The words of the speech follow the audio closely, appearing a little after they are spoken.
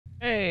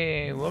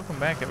Hey, welcome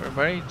back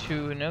everybody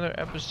to another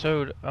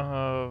episode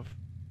of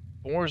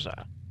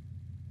Forza.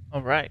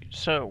 Alright,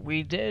 so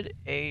we did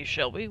a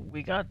Shelby.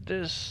 We got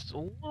this a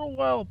little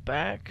while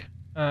back,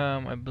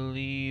 I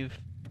believe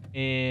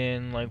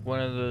in like one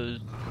of those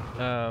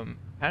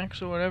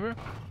packs or whatever.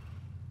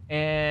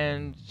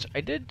 And I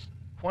did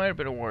quite a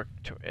bit of work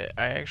to it.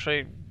 I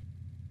actually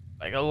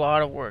like a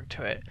lot of work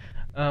to it.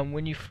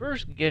 When you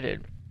first get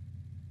it,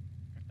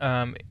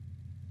 um,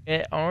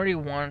 it already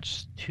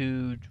wants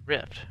to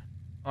drift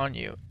on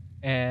you.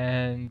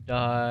 And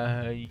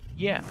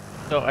yeah,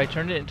 so I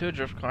turned it into a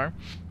drift car.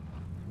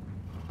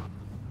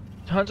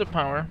 Tons of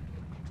power.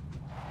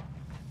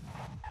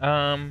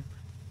 Um,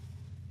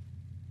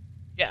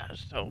 yeah,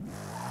 so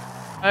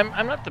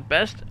I'm not the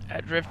best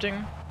at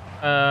drifting.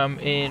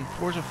 In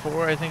Forza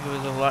 4, I think it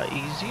was a lot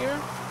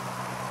easier.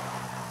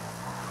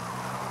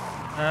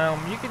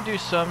 You can do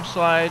some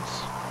slides,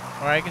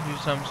 or I can do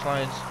some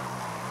slides.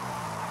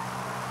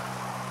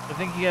 I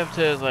think you have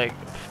to like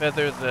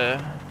feather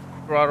the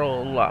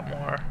throttle a lot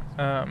more.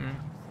 But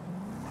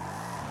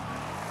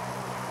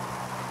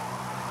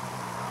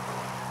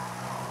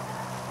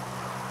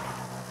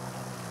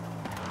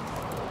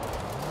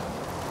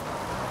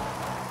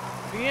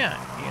yeah,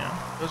 you know,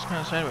 goes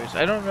kind of sideways.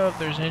 I don't know if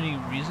there's any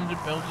reason to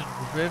build a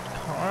drift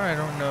car. I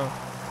don't know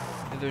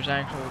if there's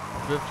actual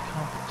drift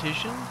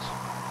competitions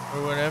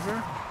or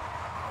whatever.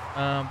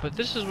 But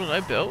this is what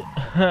I built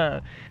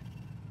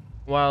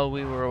while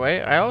we were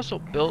away. I also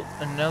built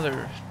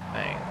another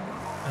thing,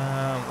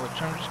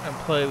 which I'm just gonna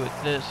play with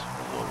this for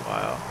a little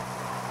while.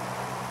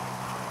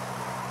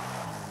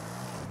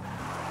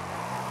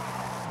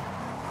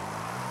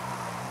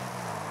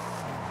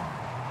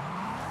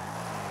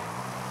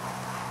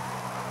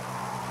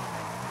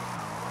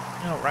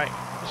 Alright,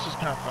 this is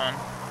kind of fun.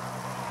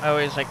 I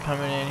always like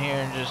coming in here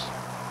and just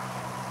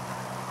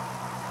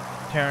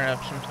tearing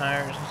up some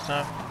tires and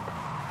stuff.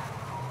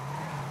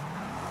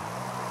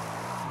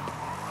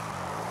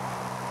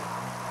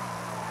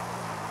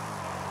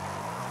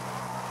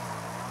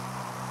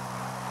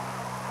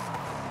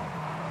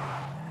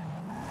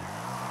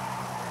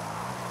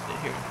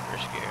 Here's the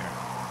first gear.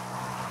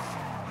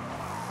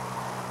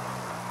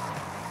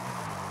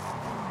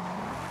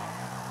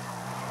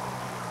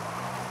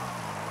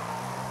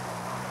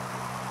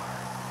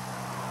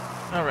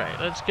 Alright,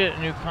 let's get a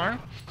new car.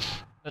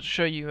 Let's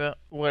show you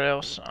what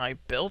else I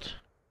built.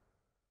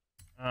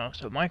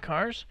 So my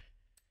cars.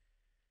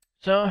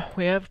 So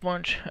we have a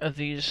bunch of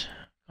these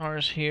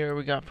cars here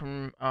we got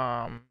from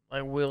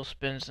like wheel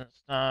spins and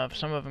stuff.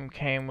 Some of them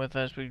came with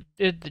us. We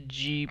did the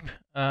Jeep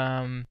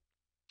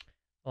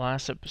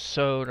last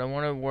episode. I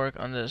want to work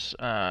on this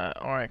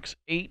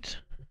RX-8,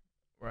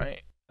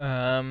 right?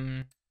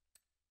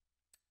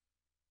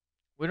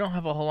 We don't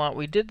have a whole lot.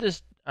 We did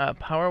this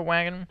Power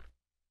Wagon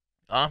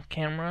off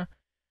camera.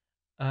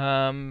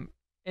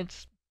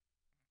 It's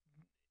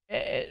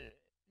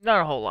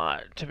not a whole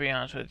lot, to be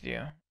honest with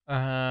you.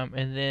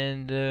 And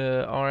then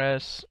the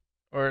RS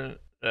or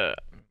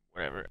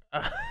whatever,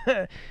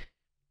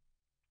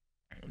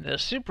 the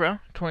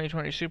Supra,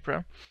 2020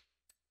 Supra.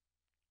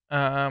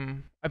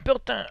 I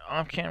built that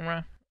off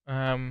camera.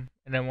 And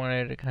I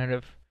wanted to kind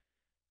of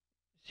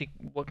see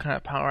what kind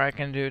of power I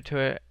can do to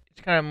it.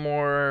 It's kind of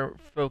more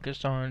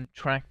focused on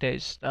track day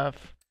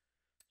stuff,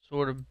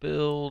 sort of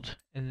build.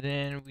 And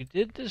then we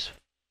did this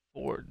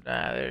Ford.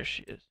 Ah, there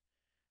she is.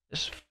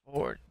 This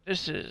Ford.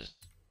 This is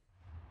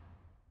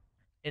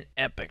an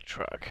epic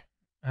truck.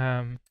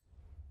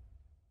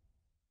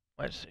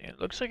 Let's see. It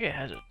looks like it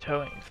has a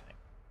towing thing.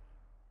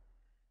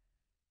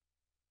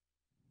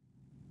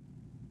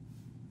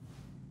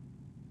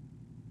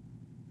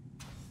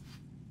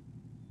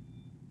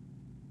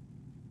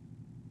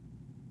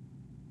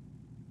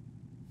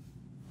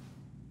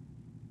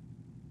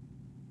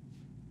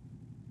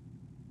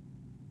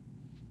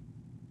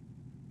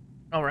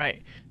 All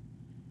right.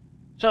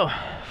 So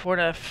Ford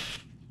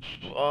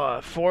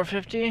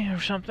F450 or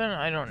something.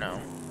 I don't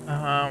know.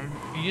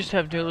 You used to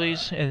have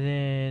dualies, and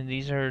then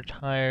these are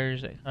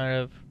tires that kind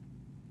of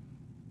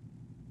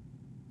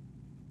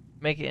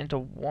make it into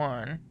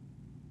one.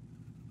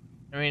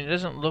 I mean, it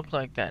doesn't look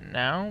like that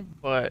now,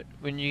 but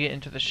when you get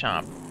into the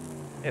shop,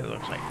 it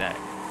looks like that.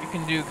 You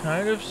can do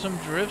kind of some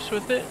drifts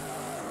with it.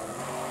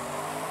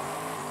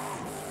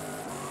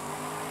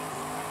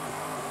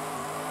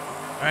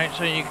 Alright,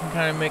 so you can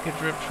kind of make a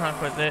drift truck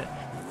with it.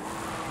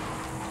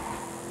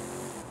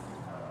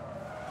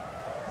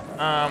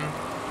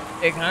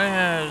 It kind of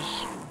has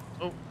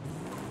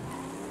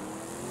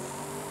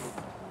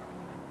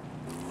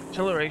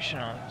acceleration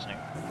on this thing.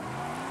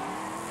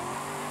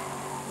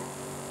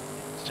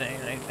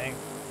 Insane, I think.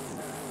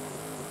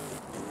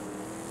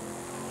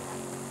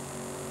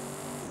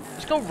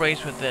 Let's go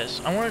race with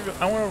this. I want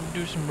to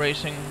do some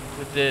racing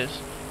with this.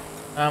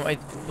 I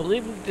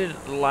believe we did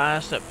it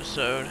last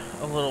episode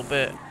a little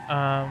bit.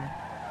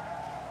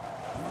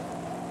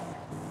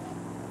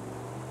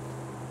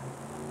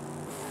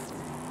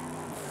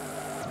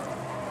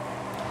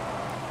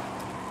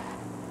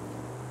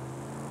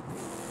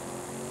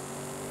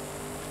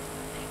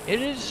 It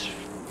is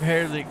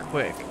fairly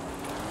quick.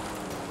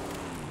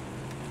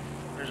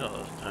 Where's all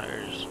those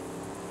tires?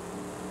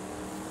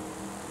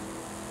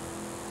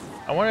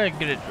 I want to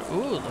get a...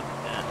 Ooh, look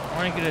at that. I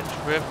want to get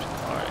a drift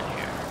car in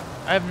here.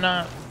 I have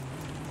not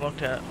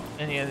looked at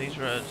any of these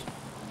roads.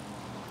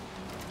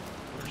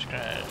 We're just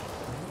gonna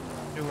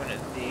do one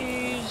of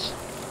these.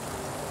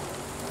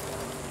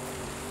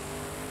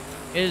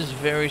 It is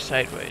very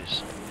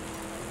sideways.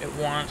 It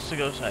wants to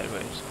go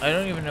sideways. I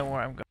don't even know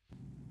where I'm going.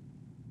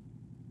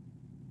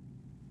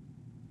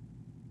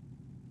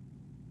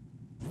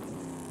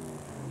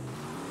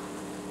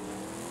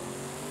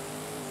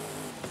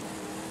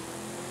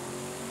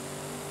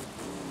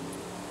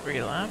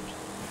 Three laps.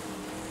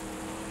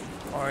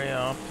 Already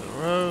off the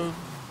road.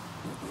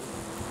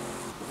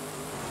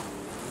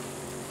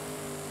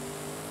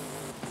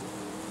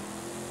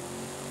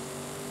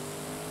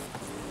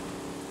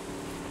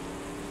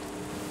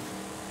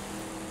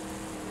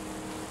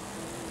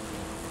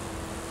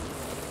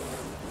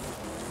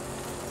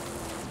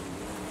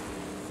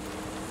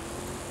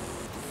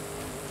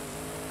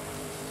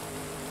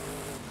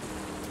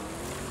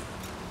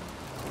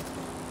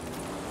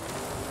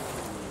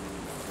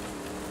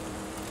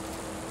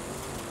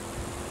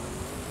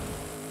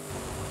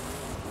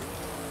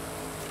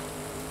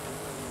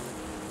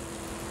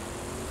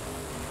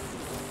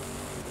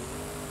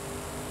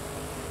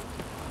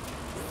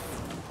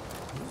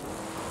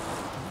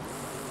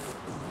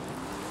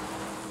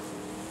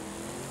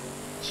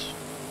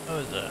 That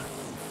was the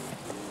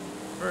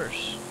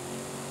first.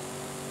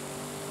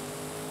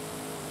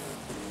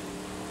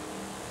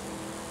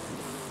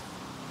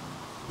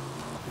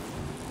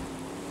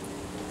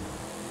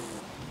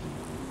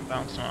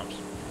 Bouncing off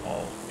some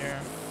wall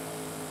here.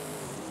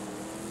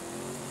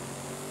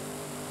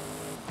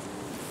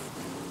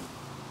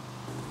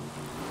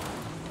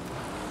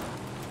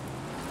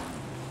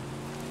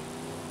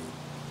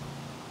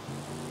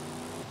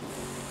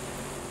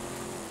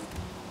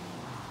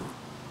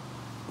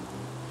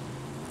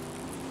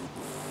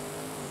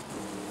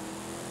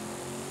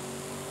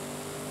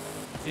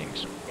 Getting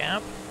some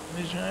gap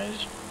in these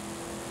guys.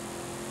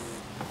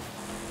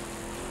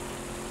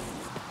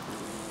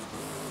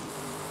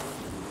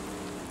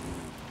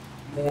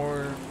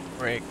 More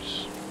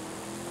brakes.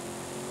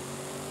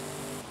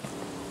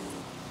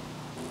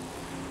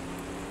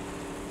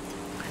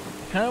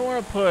 I kind of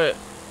want to put,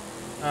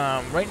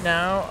 right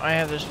now I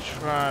have this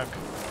truck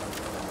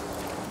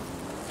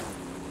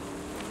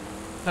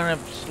kind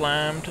of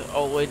slammed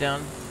all the way down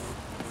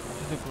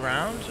to the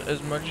ground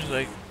as much as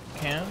I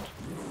can.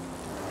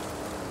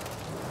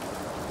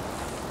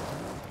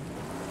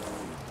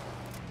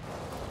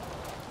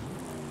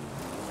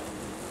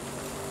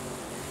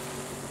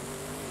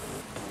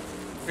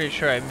 Pretty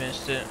sure I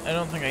missed it. I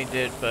don't think I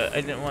did, but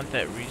I didn't want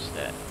that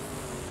reset.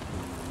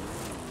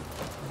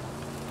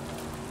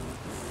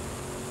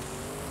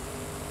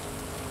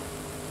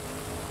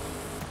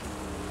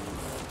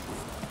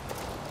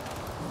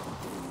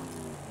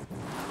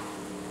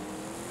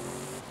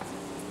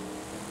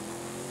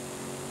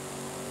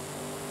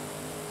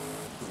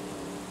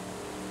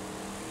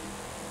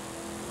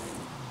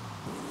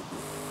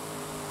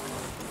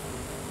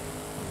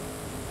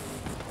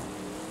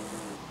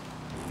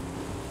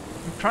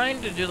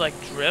 Trying to do like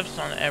drifts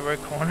on every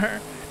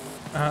corner.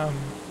 I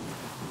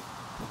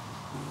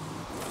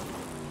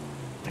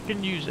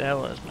can use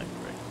L as my brake.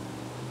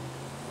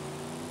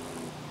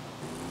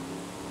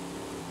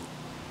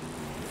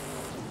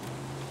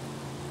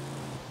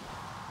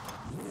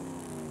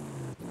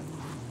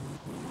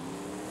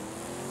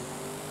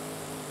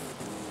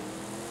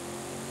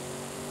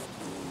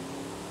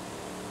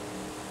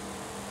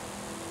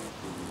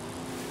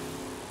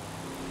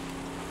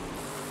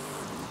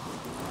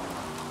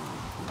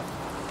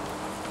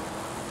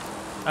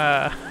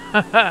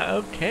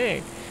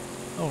 Okay.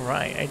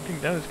 Alright, I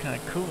think that was kind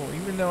of cool.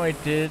 Even though I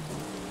did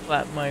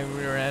flap my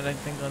rear end, I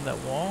think, on that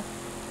wall.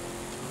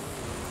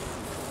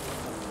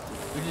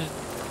 We just...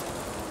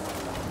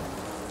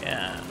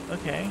 Yeah,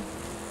 okay.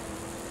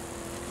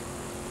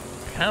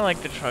 I kind of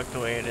like the truck the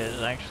way it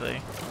is,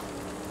 actually.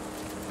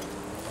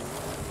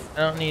 I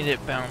don't need it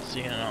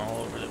bouncy and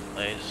all over the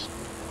place.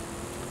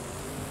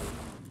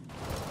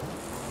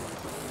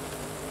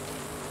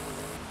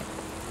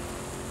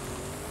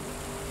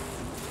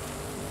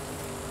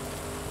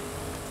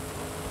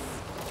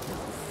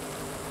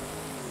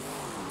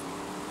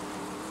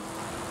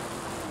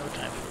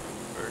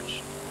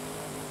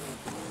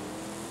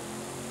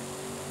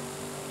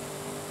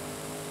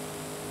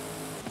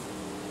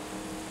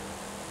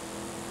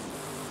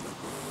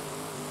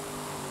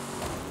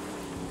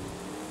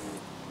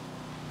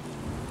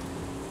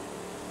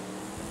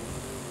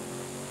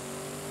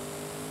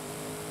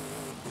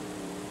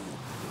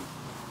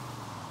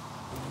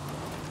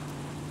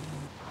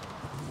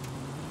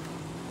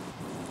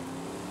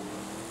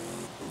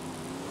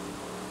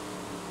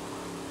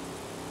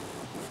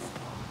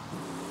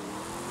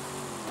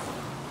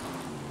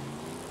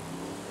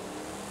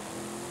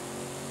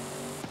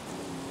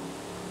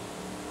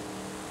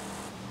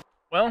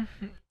 Well,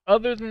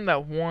 other than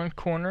that one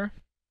corner,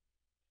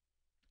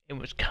 it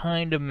was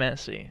kind of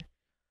messy.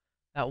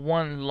 That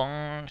one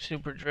long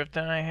super drift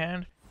that I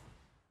had,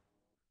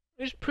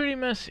 it was pretty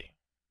messy.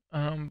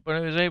 But I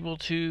was able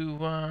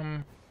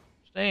to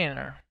stay in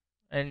there,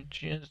 and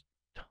just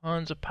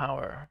tons of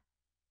power,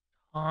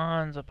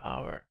 tons of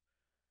power,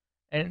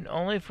 and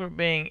only for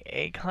being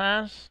A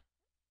class,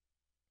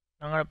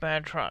 not a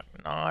bad truck,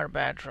 not a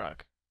bad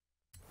truck.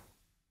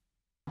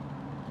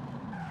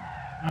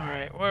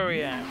 Alright, where are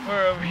we at?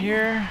 We're over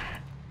here.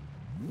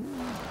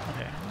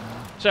 Okay.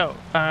 So,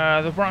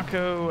 the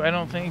Bronco, I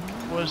don't think,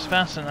 was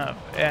fast enough,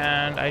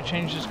 and I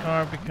changed this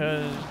car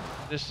because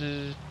this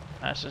is the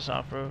fastest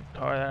off-road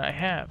car that I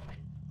have.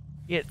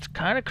 It's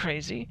kind of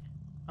crazy,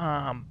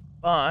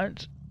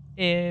 but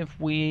if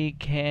we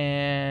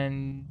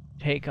can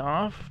take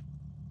off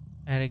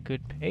at a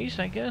good pace,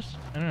 I guess?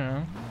 I don't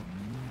know.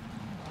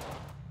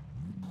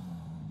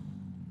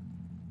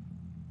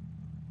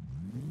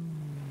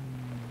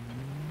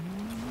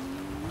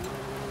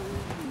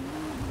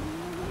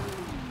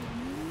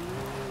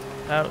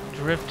 Out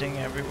drifting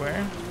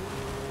everywhere.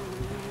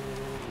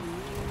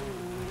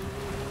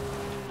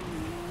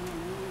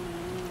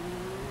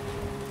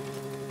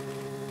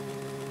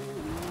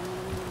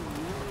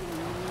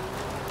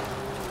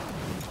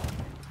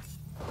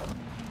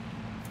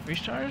 Three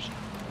stars?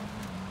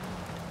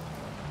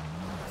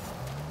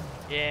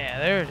 Yeah,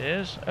 there it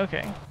is.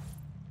 Okay.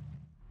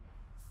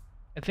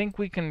 I think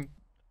we can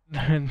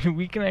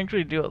we can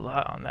actually do a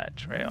lot on that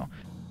trail.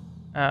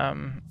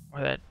 Or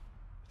that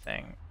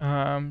thing.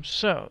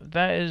 So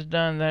that is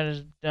done, that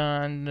is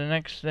done. The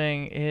next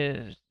thing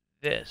is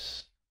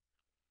this.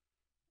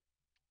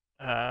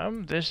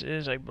 This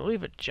is, I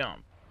believe, a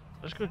jump.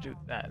 Let's go do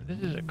that. This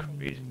is a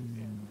crazy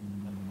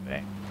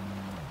thing.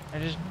 I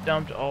just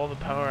dumped all the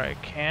power I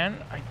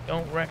can. I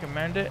don't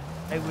recommend it.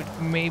 I would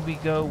maybe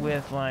go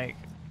with, like...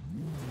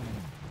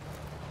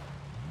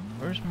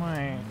 Where's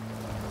my...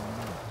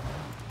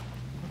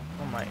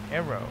 Oh, my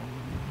arrow.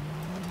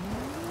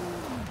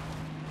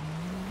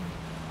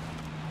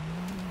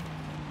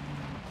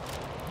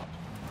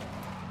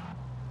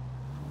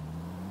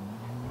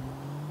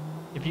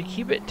 If you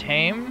keep it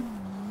tame,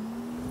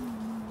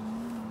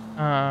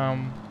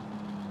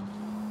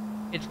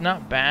 it's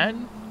not bad,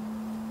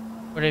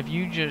 but if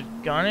you just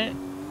gun it,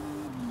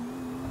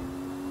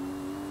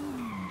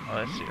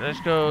 let's see,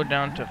 let's go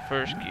down to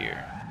first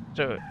gear.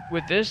 So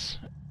with this,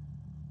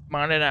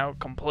 modded out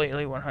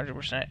completely,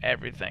 100%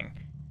 everything.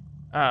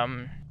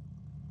 The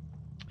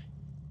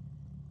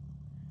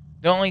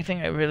only thing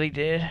I really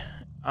did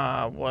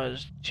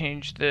was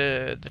change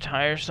the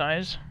tire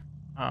size.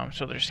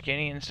 So they're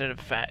skinny instead of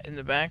fat in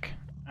the back.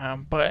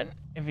 But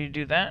if you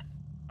do that,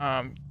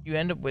 you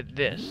end up with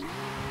this.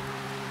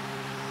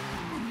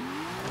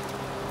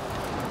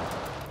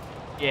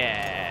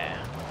 Yeah.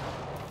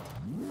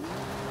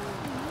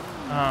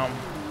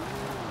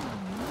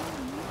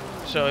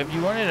 So if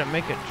you wanted to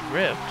make a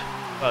drift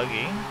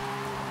buggy,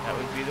 that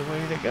would be the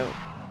way to go.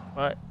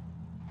 But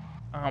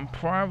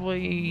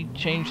probably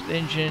change the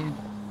engine,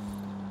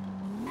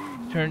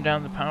 turn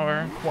down the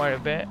power quite a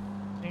bit.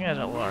 I think it has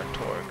a lot of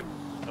torque.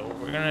 So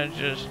we're gonna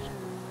just...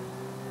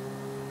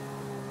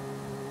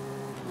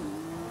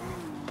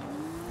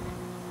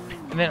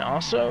 And then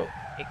also,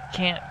 it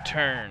can't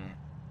turn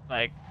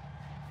like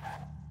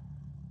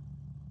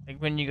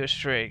when you go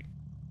straight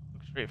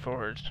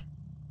forwards.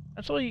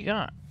 That's all you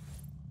got.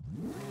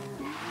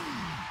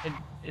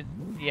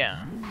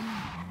 Yeah.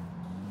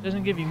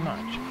 Doesn't give you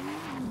much.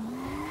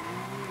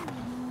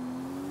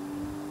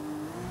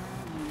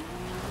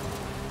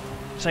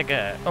 It's like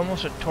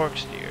almost a torque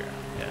steer,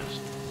 yes.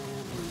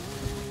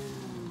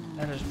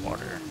 That is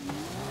water.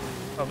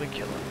 Probably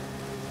kill it.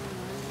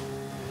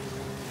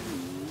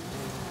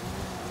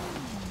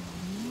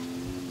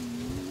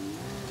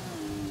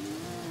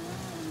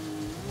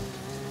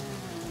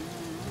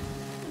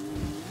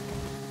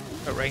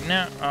 But right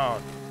now,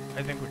 oh,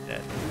 I think we're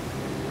dead.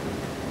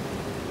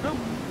 Oh,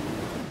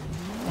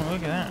 oh,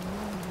 look at that.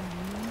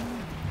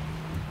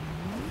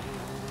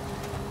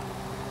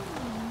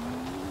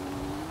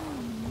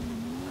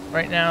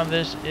 Right now,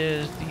 this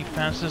is the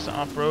fastest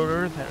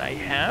off-roader that I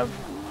have.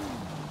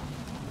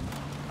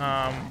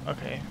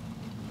 Okay.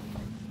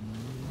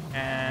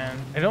 And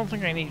I don't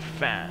think I need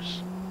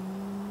fast.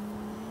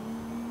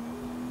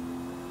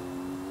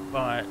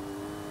 But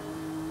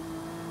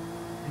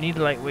I need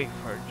lightweight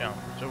for a jump.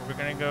 So we're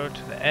gonna go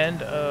to the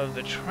end of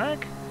the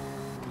track.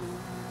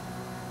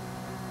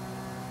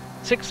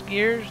 6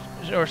 gears,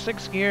 or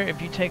 6 gear,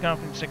 if you take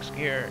off in 6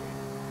 gear,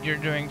 you're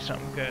doing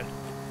something good.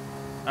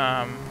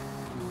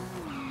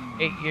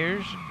 8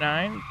 gears,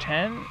 9,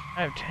 10,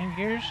 I have 10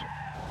 gears.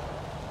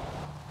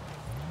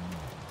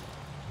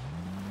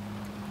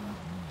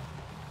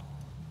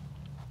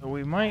 So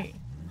we might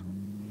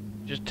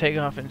just take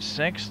off in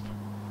 6th.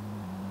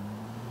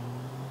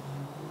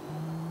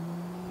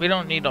 We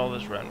don't need all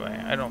this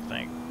runway, I don't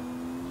think.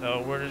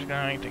 So we're just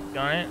going to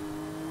gun it.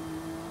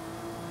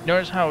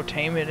 Notice how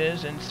tame it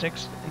is in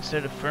 6th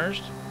instead of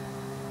 1st.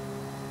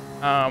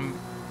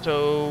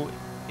 So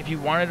if you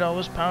wanted all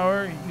this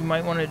power, you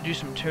might want to do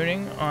some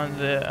tuning on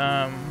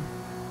the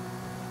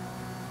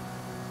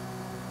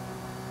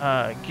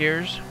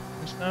gears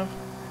and stuff.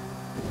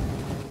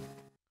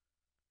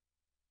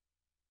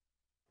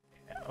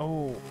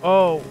 Oh,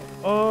 oh,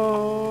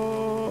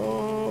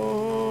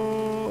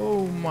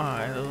 oh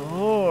my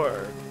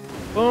lord.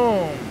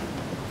 Boom.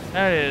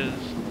 That is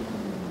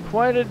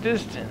quite a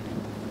distance.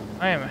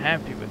 I am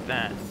happy with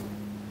that.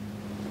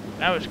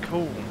 That was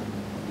cool.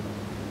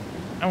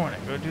 I want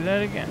to go do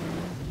that again.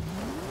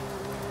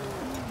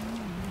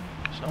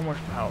 So much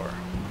power.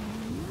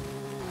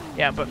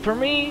 Yeah, but for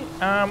me,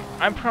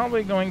 I'm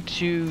probably going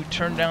to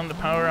turn down the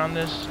power on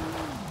this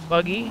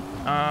buggy.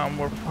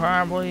 We'll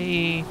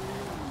probably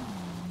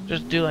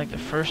just do like the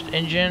first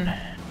engine.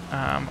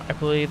 I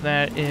believe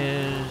that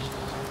is,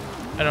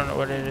 I don't know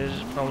what it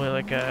is, probably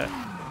like a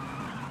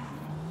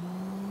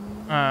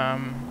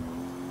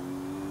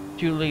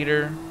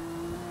 2-liter.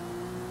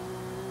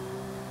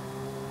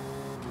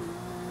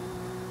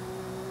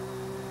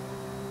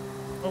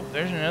 Oh,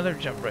 there's another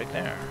jump right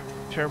there.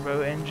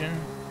 Turbo engine.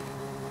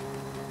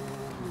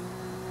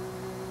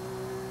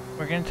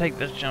 We're gonna take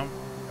this jump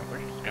and we're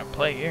just gonna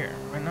play here.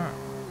 Why not?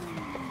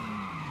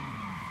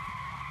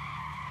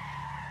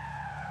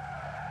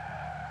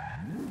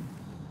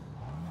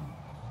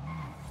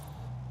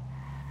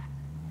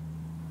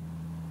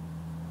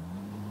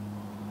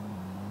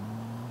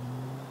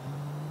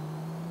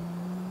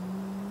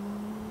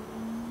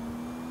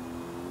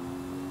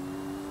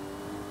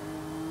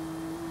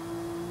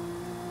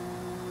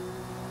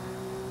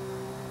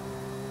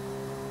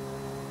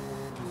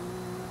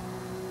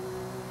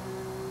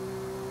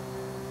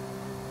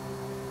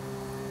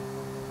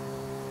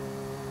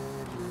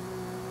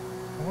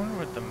 I wonder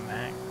what the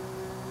max.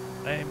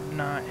 I have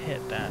not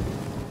hit that.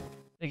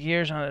 The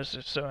gears on this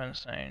is so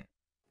insane.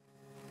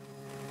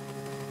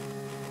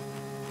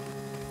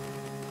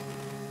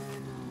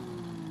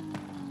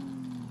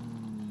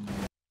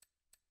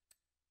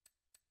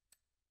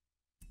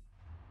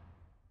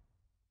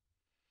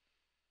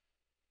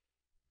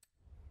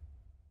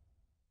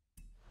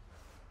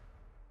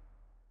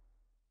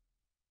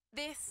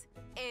 This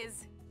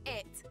is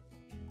it.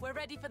 We're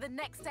ready for the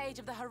next stage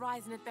of the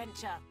Horizon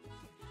adventure.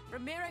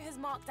 Ramiro has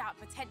marked out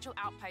potential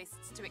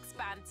outposts to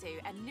expand to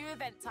and new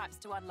event types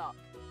to unlock.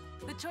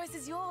 The choice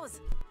is yours.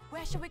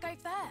 Where shall we go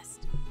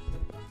first?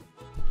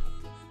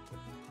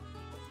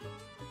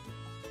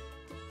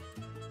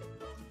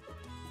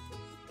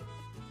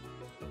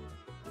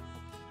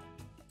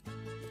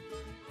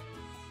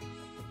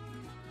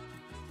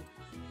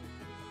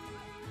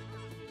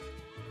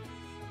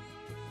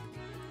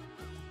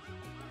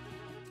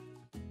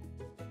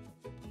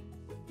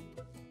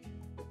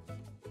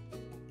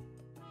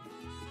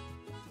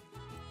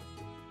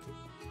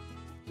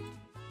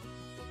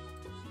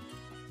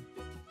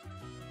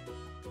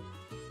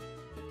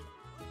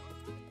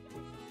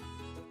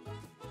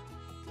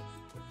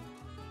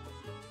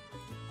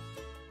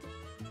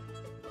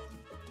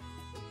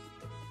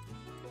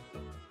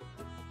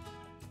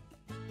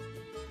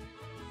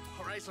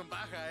 Horizon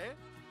Baja, eh?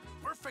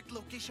 Perfect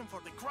location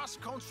for the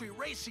cross-country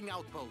racing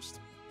outpost.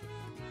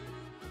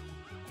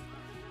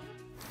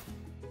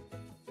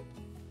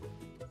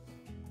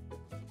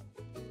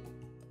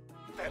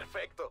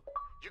 Perfecto.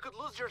 You could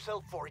lose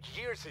yourself for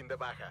years in the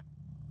Baja.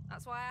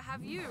 That's why I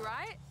have you,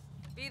 right?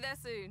 Be there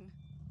soon.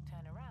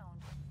 Turn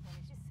around when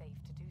it is safe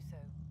to do so.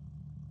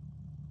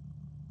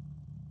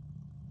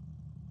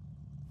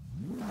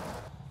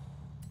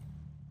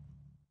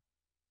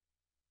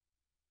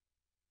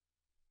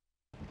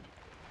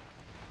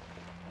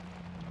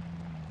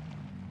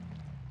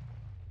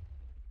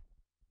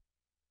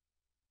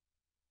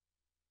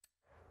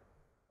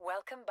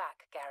 Welcome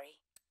back, Gary.